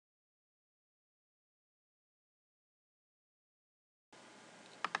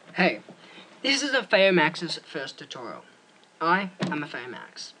Hey, this is Max's first tutorial. I am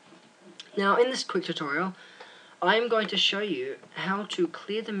Max. Now, in this quick tutorial, I am going to show you how to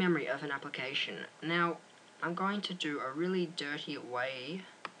clear the memory of an application. Now, I'm going to do a really dirty way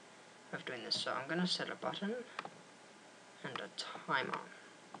of doing this. So I'm going to set a button and a timer.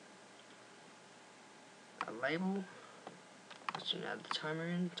 A label. Let's add the timer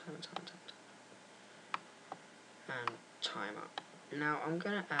in. Timer. And timer. Now I'm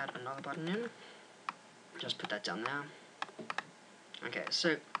going to add another button in. Just put that down there. Okay,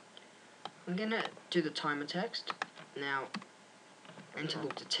 so I'm going to do the timer text. Now, interval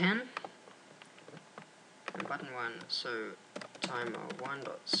to 10. And button 1, so timer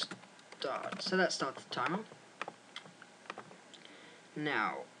 1.start. So that starts the timer.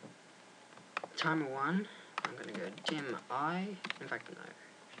 Now, timer 1, I'm going to go dim I. In fact, no.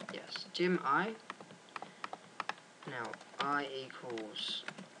 Yes, dim I. Now, I equals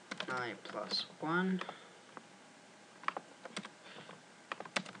I plus 1.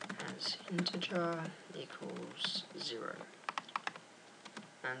 As integer equals 0.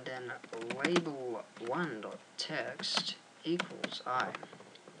 And then label 1.text equals I.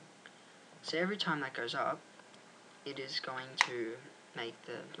 So every time that goes up, it is going to make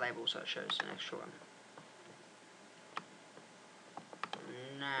the label so it shows an extra one.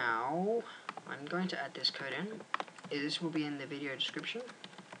 Now, I'm going to add this code in. This will be in the video description.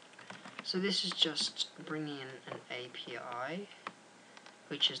 So this is just bringing in an API,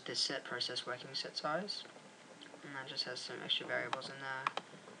 which is the SetProcessWorkingSetSize, and that just has some extra variables in there.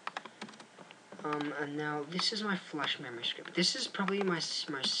 And now this is my FlushMemory script. This is probably my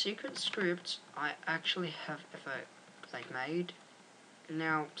secret script I actually have ever made.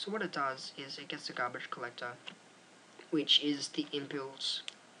 Now, so what it does is it gets the garbage collector, which is the inbuilt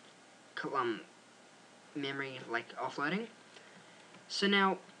memory offloading. So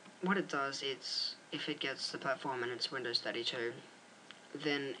now what it does is if it gets the platform and it's Windows 32,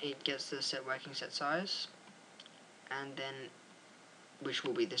 then it gets the SetWorkingSetSize, and then which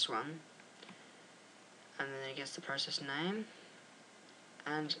will be this one, and then it gets the process name,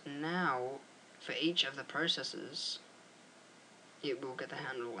 and now for each of the processes it will get the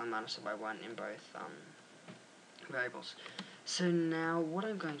handle and multiply by 1 in both variables. So now what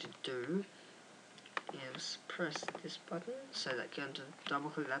I'm going to do is press this button, so that going to double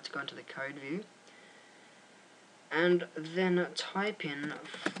click that to go into the code view, and then type in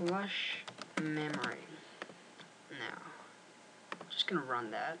FlushMemory. Now, I'm just going to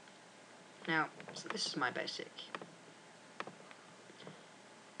run that. Now, so this is my basic.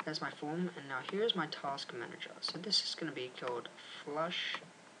 There's my form, and now here's my task manager. So this is going to be called flush.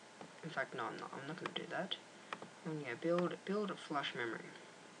 In fact, no, I'm not going to do that. I'm going to build a flush memory.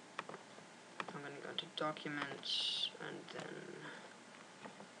 I'm going to go to Documents, and then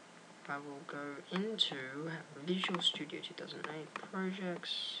I will go into Visual Studio 2008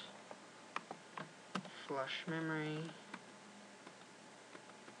 Projects, Flush Memory.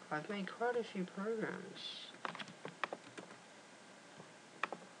 I've made quite a few programs.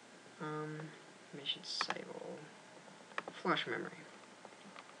 We should save all. Flush Memory.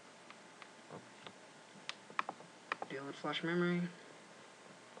 Build Flush Memory.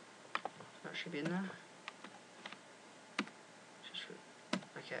 That should be in there.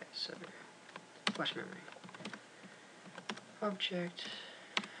 Okay, so flush memory. Object,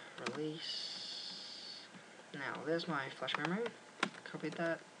 release. Now there's my flush memory. Copied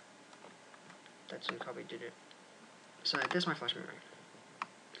that. That didn't copy, did it? So there's my flush memory.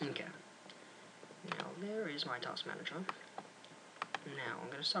 Okay. Now there is my task manager. Now I'm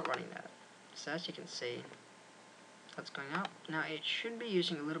going to start running that. So as you can see, that's going up. Now it should be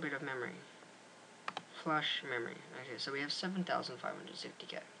using a little bit of memory. Flush memory. Okay, so we have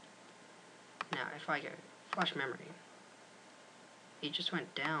 7,560k. Now, if I go flush memory, it just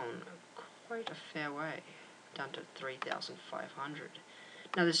went down quite a fair way, down to 3,500.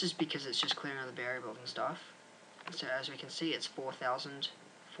 Now, this is because it's just clearing all the variables and stuff. So, as we can see, it's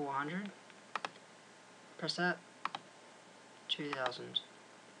 4,400. Press that. 2,000.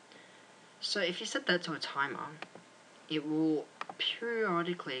 So, if you set that to a timer, it will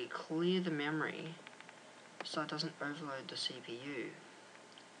periodically clear the memory so it doesn't overload the CPU.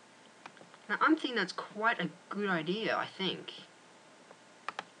 Now I'm thinking that's quite a good idea, I think.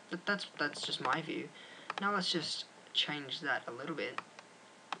 But that's just my view. Now let's just change that a little bit.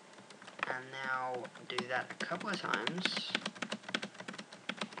 And now do that a couple of times.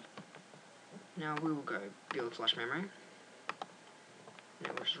 Now we will go build flush memory.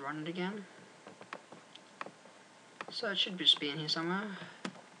 Now we'll just run it again. So it should just be in here somewhere.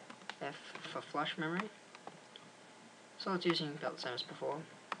 F for flush memory. So it's using about the same as before.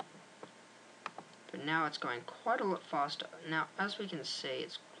 but now it's going quite a lot faster. Now, as we can see,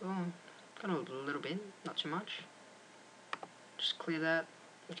 it's gone a little bit, not too much. Just clear that.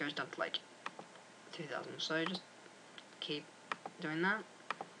 It goes down to like 2000, so just keep doing that.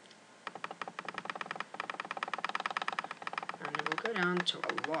 And it will go down to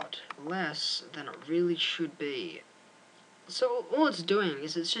a lot less than it really should be. So all it's doing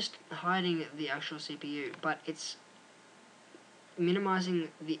is it's just hiding the actual CPU, but it's minimizing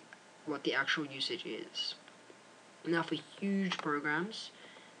what the actual usage is. Now for huge programs,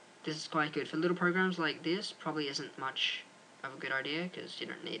 this is quite good. For little programs like this, probably isn't much of a good idea because you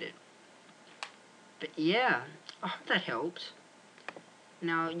don't need it. But yeah, I hope that helped.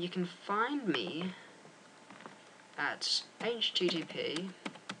 Now you can find me at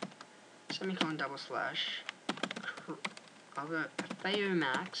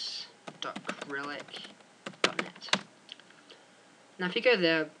http://fayomax.acrylic.net. Now if you go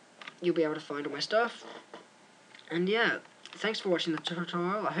there, you'll be able to find all my stuff. And yeah, thanks for watching the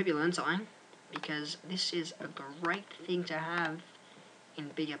tutorial. I hope you learned something, because this is a great thing to have in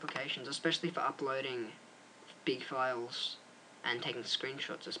big applications, especially for uploading big files and taking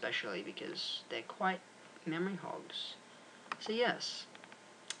screenshots, especially because they're quite memory hogs. So yes,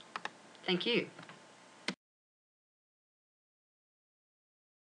 thank you.